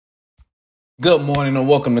Good morning and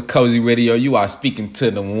welcome to Cozy Radio. You are speaking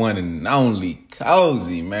to the one and only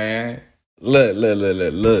Cozy, man.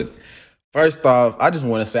 Look. First off, I just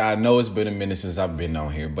want to say I know it's been a minute since I've been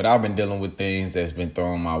on here, but I've been dealing with things that's been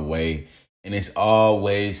thrown my way, and it's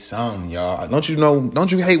always something, y'all. Don't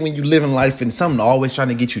you hate when you live in life and something always trying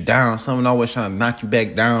to get you down, something always trying to knock you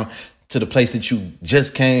back down to the place that you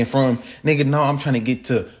just came from? Nigga, no, I'm trying to get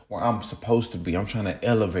to where I'm supposed to be. I'm trying to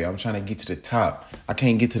elevate. I'm trying to get to the top. I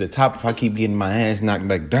can't get to the top if I keep getting my ass knocked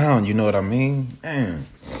back down. You know what I mean? Damn.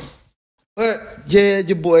 But yeah,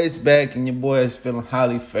 your boy is back and your boy is feeling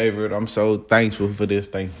highly favored. I'm so thankful for this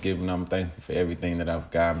Thanksgiving. I'm thankful for everything that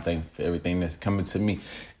I've got. I'm thankful for everything that's coming to me.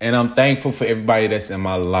 And I'm thankful for everybody that's in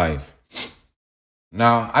my life.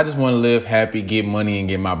 Now, I just want to live happy, get money, and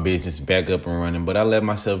get my business back up and running. But I let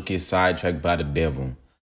myself get sidetracked by the devil.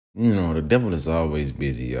 You know, the devil is always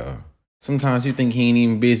busy, y'all. Sometimes you think he ain't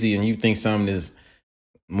even busy and you think something is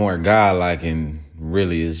more God-like, and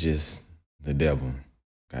really it's just the devil.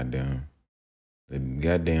 Goddamn. The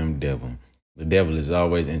goddamn devil. The devil is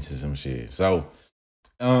always into some shit. So,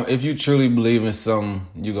 if you truly believe in something,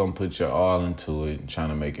 you're going to put your all into it and trying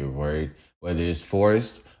to make it work. Whether it's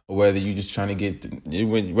forced or whether you just trying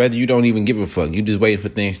to whether you don't even give a fuck. You just waiting for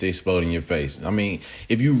things to explode in your face. I mean,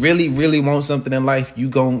 if you really, really want something in life, you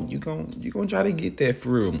gon' try to get that for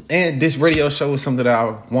real. And this radio show is something that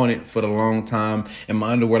I wanted for the long time. And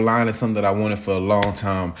my underwear line is something that I wanted for a long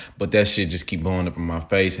time. But that shit just keep blowing up in my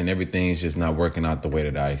face and everything's just not working out the way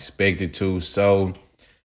that I expected to. So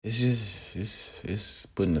it's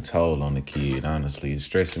putting a toll on the kid, honestly. It's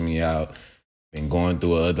stressing me out. Been going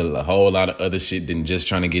through a whole lot of other shit than just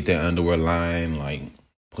trying to get that underwear line, like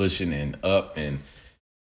pushing and up, and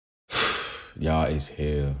y'all, it's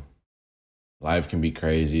hell. Life can be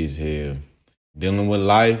crazy as hell. Dealing with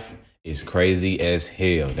life is crazy as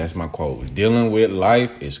hell. That's my quote. Dealing with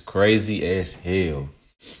life is crazy as hell.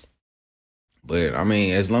 But I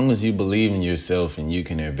mean, as long as you believe in yourself and you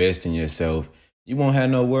can invest in yourself, you won't have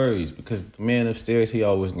no worries, because the man upstairs, he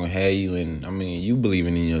always gonna have you. And I mean, you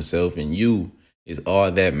believing in yourself and you is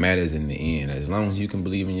all that matters in the end. As long as you can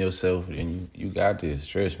believe in yourself, and you got this.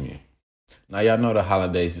 Trust me. Now, y'all know the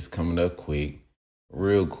holidays is coming up quick.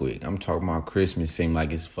 Real quick. I'm talking about Christmas. Seemed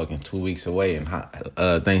like it's fucking 2 weeks away. And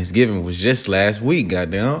Thanksgiving was just last week,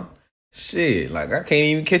 goddamn. Shit. Like, I can't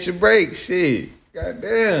even catch a break. Shit.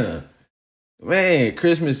 Goddamn. Man,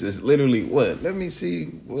 Christmas is literally what? Let me see.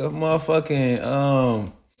 What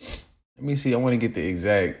motherfucking, let me see. I want to get the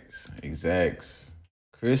exacts.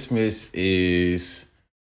 Christmas is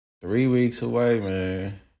 3 weeks away,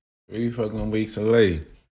 man. 3 fucking weeks away.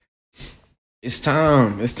 It's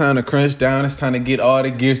time. It's time to crunch down. It's time to get all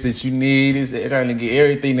the gifts that you need. It's time to get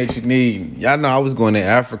everything that you need. Y'all know I was going to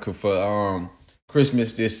Africa for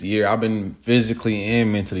Christmas this year. I've been physically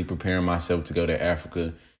and mentally preparing myself to go to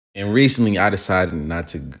Africa. And recently I decided not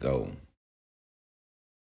to go.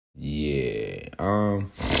 Yeah.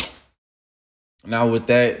 Now with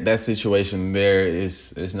that situation there,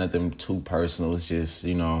 it's nothing too personal. It's just,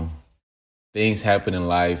 things happen in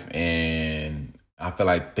life, and I feel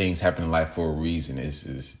like things happen in life for a reason.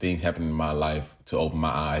 It's things happen in my life to open my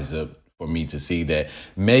eyes up for me to see that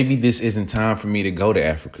maybe this isn't time for me to go to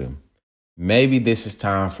Africa. Maybe this is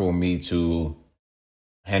time for me to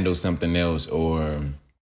handle something else, or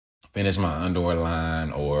finish my underwear line,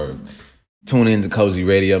 or tune into Cozy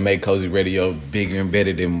Radio, make Cozy Radio bigger and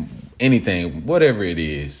better than anything, whatever it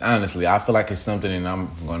is. Honestly, I feel like it's something, and I'm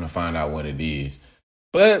going to find out what it is.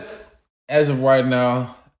 But as of right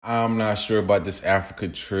now, I'm not sure about this Africa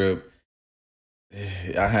trip.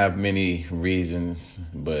 I have many reasons,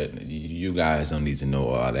 but you guys don't need to know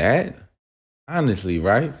all that. Honestly,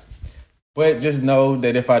 right? But just know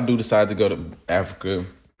that if I do decide to go to Africa,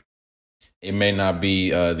 it may not be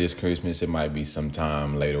this Christmas. It might be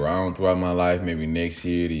sometime later on throughout my life, maybe next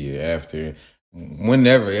year, the year after.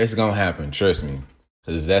 Whenever, it's going to happen, trust me.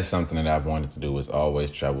 Because that's something that I've wanted to do, is always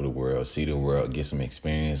travel the world, see the world, get some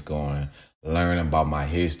experience going, learn about my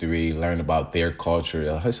history, learn about their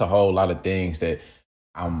culture. It's a whole lot of things that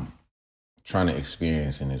I'm trying to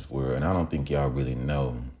experience in this world. And I don't think y'all really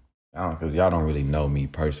know. Because y'all don't really know me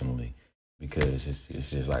personally. Because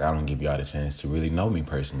it's just like I don't give y'all the chance to really know me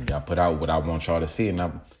personally. I put out what I want y'all to see, and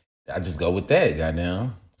I just go with that,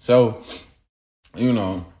 goddamn. So,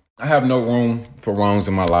 I have no room for wrongs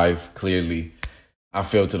in my life, clearly. I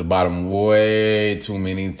fell to the bottom way too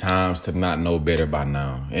many times to not know better by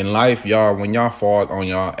now. In life, y'all, when y'all fall on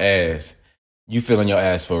y'all ass, you feel on your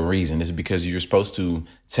ass for a reason. It's because you're supposed to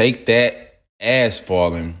take that ass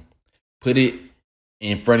falling, put it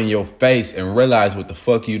in front of your face, and realize what the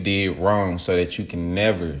fuck you did wrong, so that you can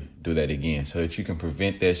never do that again so that you can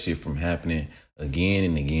prevent that shit from happening again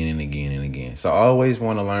and again and again and again. So I always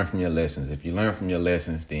want to learn from your lessons. If you learn from your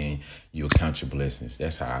lessons, then you'll count your blessings.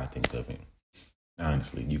 That's how I think of it.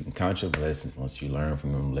 Honestly, you can count your blessings once you learn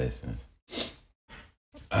from them lessons.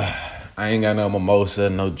 I ain't got no mimosa,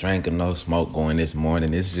 no drink, or no smoke going this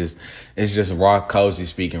morning. It's just raw cozy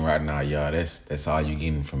speaking right now, y'all. That's all you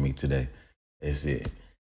getting from me today. That's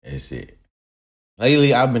it.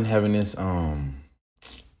 Lately, I've been having this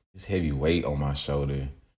heavy weight on my shoulder.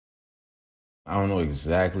 I don't know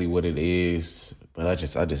exactly what it is, but I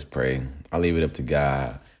just pray. I leave it up to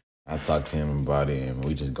God. I talk to him about it, and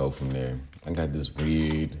we just go from there. I got this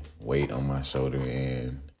weird weight on my shoulder,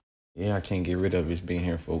 and yeah, I can't get rid of it. It's been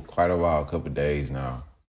here for quite a while, a couple of days now.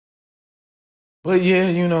 But yeah,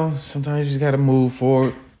 sometimes you just gotta move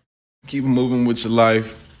forward, keep moving with your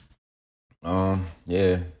life.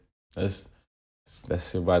 Yeah, that's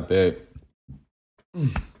it about that.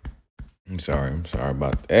 I'm sorry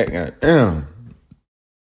about that. Goddamn.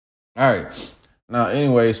 All right. Now,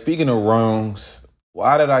 anyway, speaking of wrongs,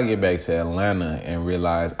 why did I get back to Atlanta and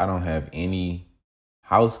realize I don't have any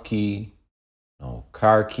house key, no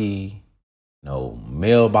car key, no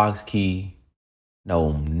mailbox key,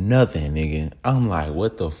 no nothing, nigga? I'm like,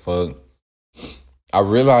 what the fuck? I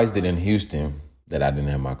realized it in Houston that I didn't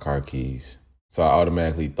have my car keys. So I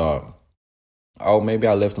automatically thought, oh, maybe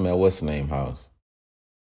I left them at what's the name house.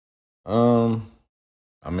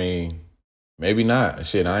 I mean, maybe not.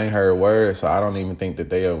 Shit, I ain't heard word, so I don't even think that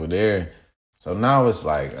they over there. So now it's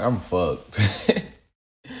like, I'm fucked.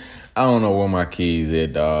 I don't know where my keys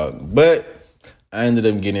at, dog. But I ended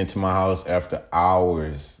up getting into my house after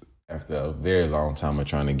hours, after a very long time of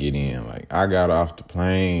trying to get in. Like, I got off the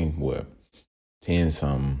plane,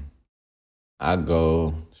 10-something. I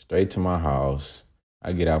go straight to my house.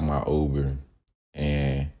 I get out my Uber,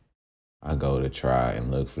 and I go to try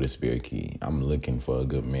and look for the spare key. I'm looking for a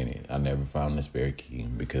good minute. I never found the spare key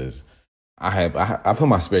because I put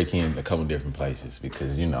my spare key in a couple different places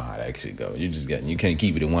because you know how that shit go. You can't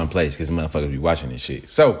keep it in one place because motherfuckers be watching this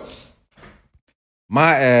shit. So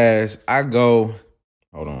my ass, I go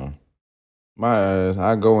and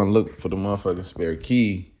look for the motherfucking spare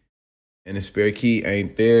key, and the spare key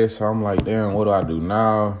ain't there. So I'm like, damn, what do I do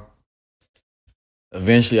now?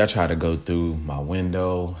 Eventually, I try to go through my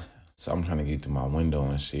window. So I'm trying to get through my window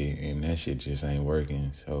and shit, and that shit just ain't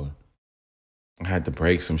working. So I had to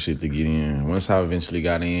break some shit to get in. Once I eventually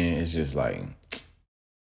got in, it's just like,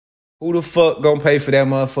 who the fuck gonna pay for that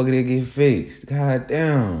motherfucker to get fixed? God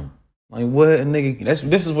damn. Like, what, nigga?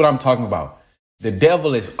 This is what I'm talking about. The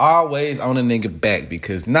devil is always on a nigga back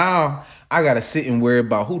because now I gotta sit and worry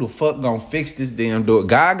about who the fuck gonna fix this damn door.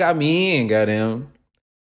 God got me in, goddamn.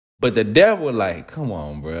 But the devil like, come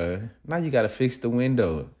on, bruh. Now you gotta fix the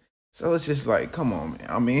window. So it's just like, come on, man.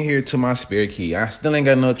 I'm in here to my spare key. I still ain't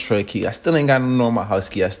got no truck key. I still ain't got no normal house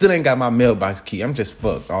key. I still ain't got my mailbox key. I'm just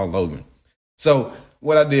fucked all over. So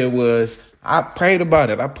what I did was I prayed about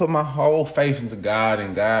it. I put my whole faith into God,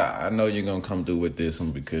 and God, I know you're going to come through with this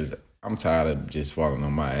one because I'm tired of just falling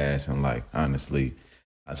on my ass and like, honestly.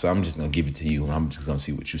 So I'm just going to give it to you, and I'm just going to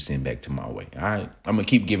see what you send back to my way. All right? I'm going to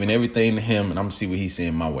keep giving everything to him, and I'm going to see what he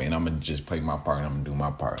send my way, and I'm going to just play my part, and I'm going to do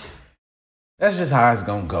my part. That's just how it's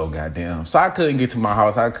going to go, goddamn. So I couldn't get to my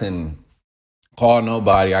house. I couldn't call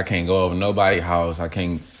nobody. I can't go over nobody's house. I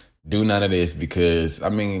can't do none of this because, I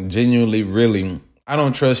mean, genuinely, really, I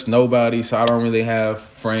don't trust nobody. So I don't really have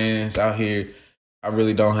friends out here. I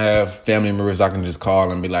really don't have family members I can just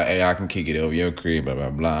call and be like, hey, I can kick it over your crib, blah,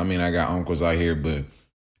 blah, blah. I mean, I got uncles out here, but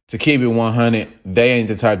to keep it 100, they ain't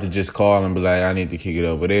the type to just call and be like, I need to kick it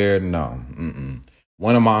over there. No,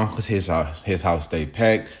 One of my uncles, his house stay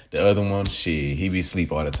packed. The other one, shit, he be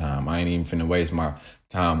asleep all the time. I ain't even finna waste my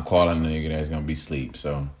time calling a nigga that's gonna be asleep.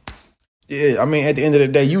 So, yeah, I mean, at the end of the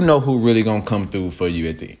day, you know who really gonna come through for you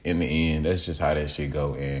in the end. That's just how that shit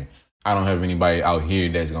go. And I don't have anybody out here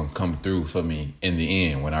that's gonna come through for me in the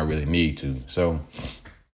end when I really need to. So,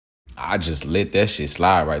 I just let that shit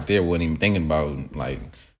slide right there. Wasn't even thinking about, like,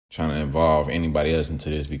 trying to involve anybody else into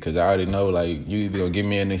this because I already know, like, you either gonna give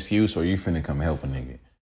me an excuse or you finna come help a nigga.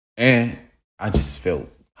 And I just felt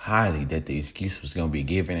highly that the excuse was gonna be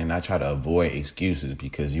given, and I try to avoid excuses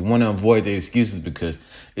because you want to avoid the excuses because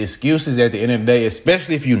excuses at the end of the day,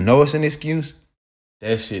 especially if you know it's an excuse,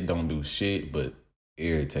 that shit don't do shit but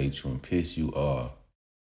irritate you and piss you off.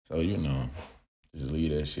 So, just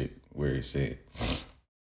leave that shit where it's at.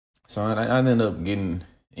 So I ended up getting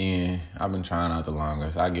in. I've been trying out the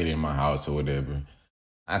longest. I get in my house or whatever.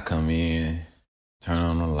 I come in, turn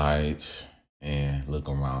on the lights, and look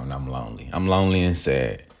around. I'm lonely. I'm lonely and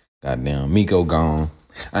sad. Goddamn, Miko gone.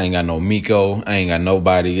 I ain't got no Miko. I ain't got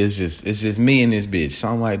nobody. It's just me and this bitch. So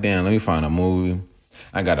I'm like, damn, let me find a movie.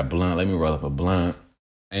 I got a blunt. Let me roll up a blunt.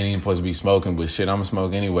 Ain't even supposed to be smoking, but shit, I'm gonna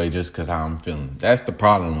smoke anyway just because how I'm feeling. That's the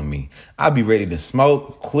problem with me. I be ready to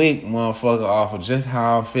smoke quick, motherfucker, off of just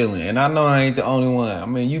how I'm feeling. And I know I ain't the only one. I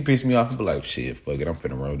mean, you piss me off, I be like, shit, fuck it, I'm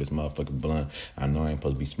finna roll this motherfucking blunt. I know I ain't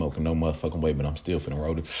supposed to be smoking no motherfucking way, but I'm still finna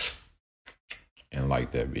roll it. And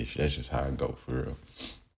like that, bitch. That's just how it go, for real.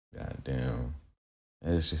 Goddamn.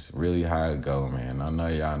 It's just really how it go, man. I know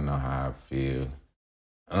y'all know how I feel.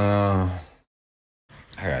 I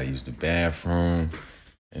gotta use the bathroom.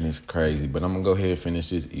 And it's crazy, but I'm gonna go ahead and finish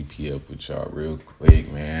this EP up with y'all real quick,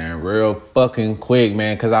 man. Real fucking quick,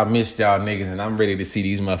 man, because I missed y'all niggas, and I'm ready to see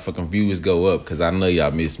these motherfucking views go up, because I know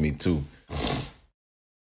y'all miss me too.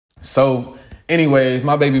 So, anyways,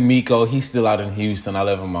 my baby Miko, he's still out in Houston. I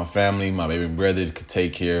left with my family. My baby brother could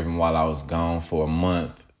take care of him while I was gone for a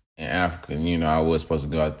month in Africa. And, you know, I was supposed to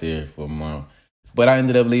go out there for a month. But I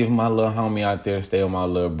ended up leaving my little homie out there, stay with my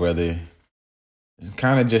little brother.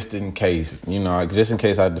 Kind of just in case, you know, just in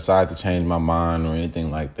case I decide to change my mind or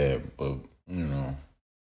anything like that. But, you know,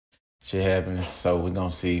 shit happens. So we're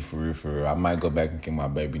going to see for real, for real. I might go back and get my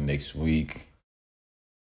baby next week.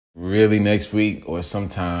 Really next week or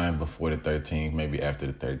sometime before the 13th, maybe after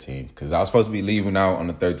the 13th. Because I was supposed to be leaving out on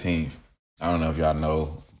the 13th. I don't know if y'all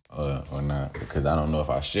know or not, because I don't know if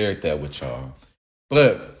I shared that with y'all.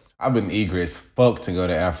 But I've been eager as fuck to go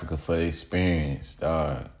to Africa for the experience,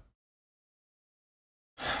 dog.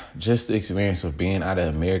 Just the experience of being out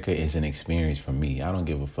of America is an experience for me. I don't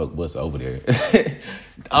give a fuck what's over there.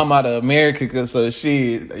 I'm out of America, so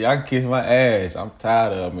shit, y'all can kiss my ass. I'm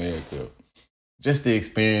tired of America. Just the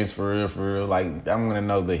experience for real, for real. Like, I'm going to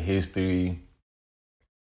know the history.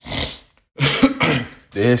 The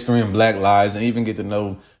history in Black lives, and even get to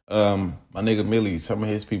know my nigga Millie, some of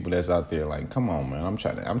his people that's out there. Like, come on, man. I'm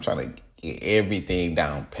trying to get everything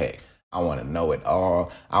down pat. I want to know it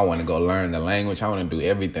all. I want to go learn the language. I want to do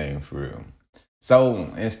everything for real.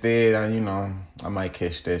 So instead, I might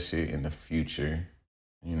catch that shit in the future.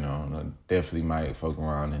 You know, I definitely might fuck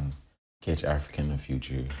around and catch Africa in the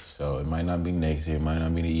future. So it might not be next year. It might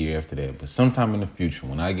not be the year after that. But sometime in the future,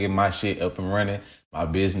 when I get my shit up and running, my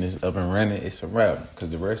business up and running, it's a wrap. Because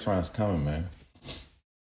the restaurant's coming, man.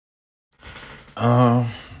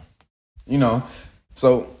 You know,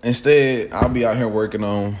 so instead, I'll be out here working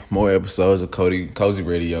on more episodes of Cozy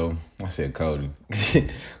Radio. I said Cody.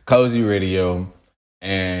 Cozy Radio.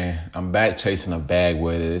 And I'm back chasing a bag,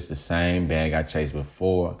 whether it's the same bag I chased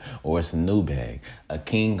before or it's a new bag. A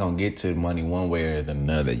king gonna get to the money one way or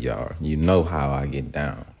another, y'all. You know how I get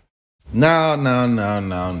down. No.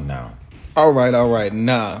 All right,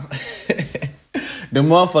 nah. The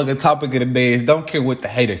motherfucking topic of the day is don't care what the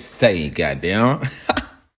haters say, goddamn.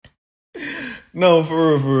 No,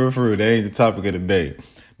 for real. That ain't the topic of the day.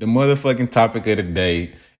 The motherfucking topic of the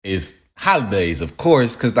day is holidays, of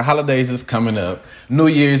course, because the holidays is coming up. New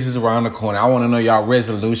Year's is around the corner. I want to know y'all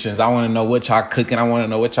resolutions. I want to know what y'all cooking. I want to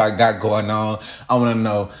know what y'all got going on. I want to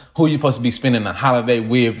know who you supposed to be spending the holiday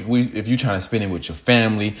with. If you trying to spend it with your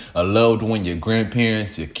family, a loved one, your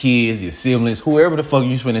grandparents, your kids, your siblings, whoever the fuck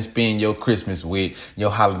you finna spend your Christmas with,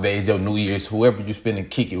 your holidays, your New Year's, whoever you finna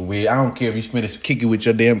kick it with. I don't care if you finna kick it with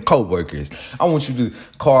your damn coworkers. I want you to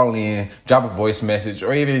call in, drop a voice message,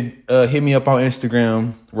 or even hit me up on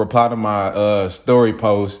Instagram, reply to my story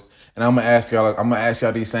post, and I'm gonna ask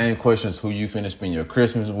y'all these same questions. Who you finna spend your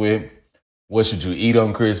Christmas with? What should you eat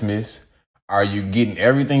on Christmas? Are you getting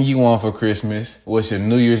everything you want for Christmas? What's your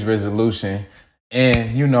New Year's resolution?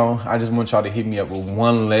 And, I just want y'all to hit me up with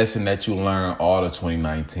one lesson that you learned all of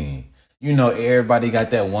 2019. Everybody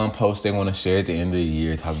got that one post they want to share at the end of the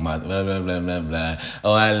year talking about blah, blah, blah, blah, blah.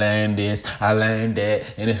 Oh, I learned this, I learned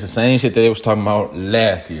that. And it's the same shit that they was talking about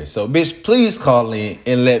last year. So, bitch, please call in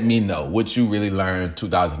and let me know what you really learned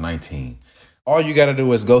 2019. All you got to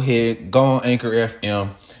do is go on Anchor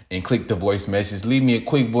FM and click the voice message. Leave me a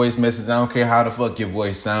quick voice message. I don't care how the fuck your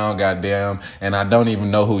voice sound, goddamn. And I don't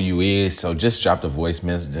even know who you is. So just drop the voice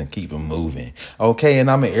message and keep it moving. Okay,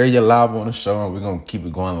 and I'm going to air you live on the show, and we're going to keep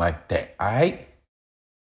it going like that. All right?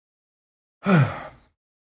 Damn,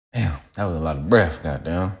 that was a lot of breath,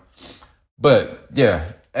 goddamn. But,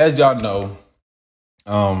 yeah, as y'all know,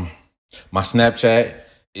 my Snapchat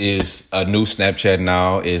is a new Snapchat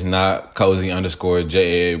now. It's not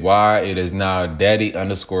cozy_JAY. It is now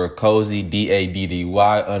daddy_cozy,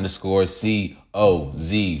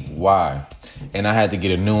 DADDY_COZY. And I had to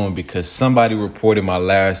get a new one because somebody reported my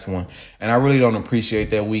last one. And I really don't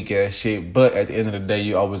appreciate that weak ass shit. But at the end of the day,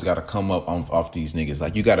 you always gotta come up off these niggas.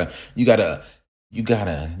 Like you gotta you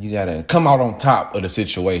gotta come out on top of the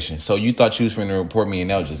situation. So you thought you was finna report me and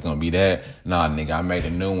that was just gonna be that. Nah, nigga, I made a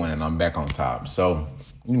new one and I'm back on top. So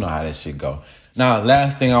you know how that shit go. Now,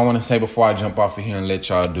 last thing I want to say before I jump off of here and let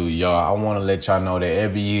y'all do, y'all, I want to let y'all know that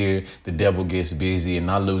every year the devil gets busy and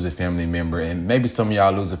I lose a family member, and maybe some of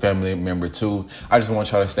y'all lose a family member too. I just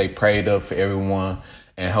want y'all to stay prayed up for everyone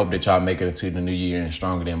and hope that y'all make it into the new year and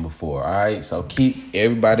stronger than before. All right. So keep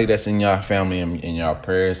everybody that's in y'all family in y'all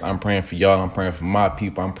prayers. I'm praying for y'all. I'm praying for my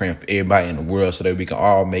people. I'm praying for everybody in the world so that we can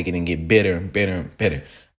all make it and get better and better and better.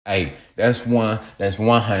 Hey, that's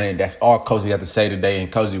 100. That's all Cozy got to say today.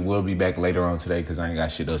 And Cozy will be back later on today because I ain't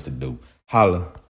got shit else to do. Holla.